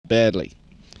badly.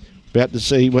 About to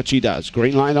see what she does.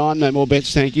 Green light on, no more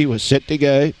bets, thank you. We're set to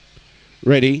go.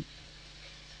 Ready.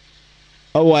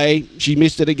 Away. She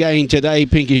missed it again today,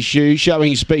 Pinkish Shoe.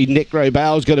 Showing speed. Necro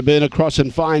Bale's got to burn across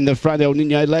and find the front. El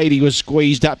Nino Lady was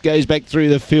squeezed up. Goes back through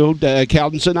the field.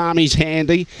 Calden Tsunami's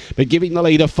handy, but giving the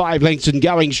leader 5 lengths and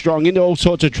going strong. Into all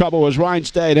sorts of trouble was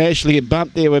Rhinestone Ashley. A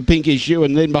bump there with Pinkish Shoe,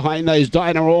 and then behind those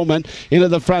Dinah Allman. Into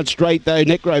the front straight though.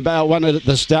 Necro Bale won it at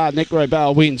the start. Necro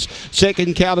Bale wins.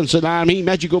 Second, Calden Tsunami.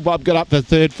 Magical Bob got up for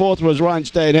third. Fourth was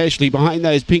Rhinestone Ashley. Behind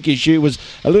those, Pinkish Shoe was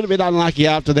a little bit unlucky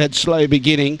after that slow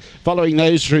beginning. Following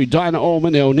those through, Dinah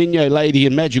Allman, El Nino Lady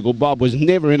and Magical Bob was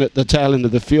never in at the tail end of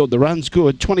the field. The run's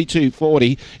good,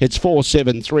 22.40. It's 4,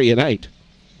 7, 3 and 8.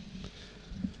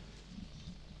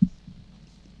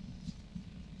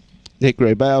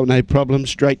 Necro Bale, no problem,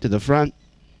 straight to the front.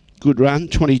 Good run,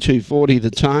 22.40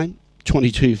 the time,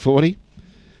 22.40.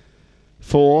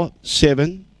 4,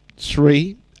 7,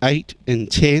 3, 8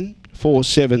 and 10. 4,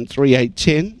 7, 3, 8,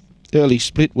 10. Early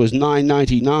split was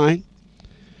 9.99.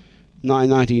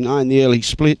 9.99 the early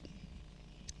split.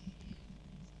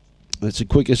 That's the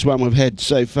quickest one we've had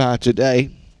so far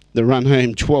today. The run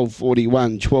home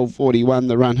 12.41. 12.41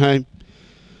 the run home.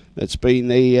 That's been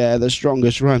the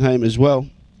strongest run home as well.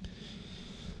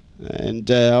 And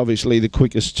obviously the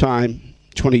quickest time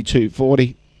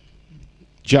 22.40.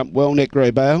 Jump well,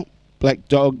 Necro Bale. Black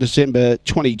Dog, December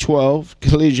 2012.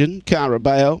 Collision, Cara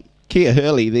Bale. Kia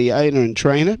Hurley, the owner and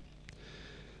trainer.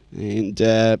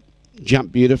 And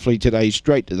jumped beautifully today,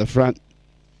 straight to the front.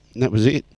 And that was it.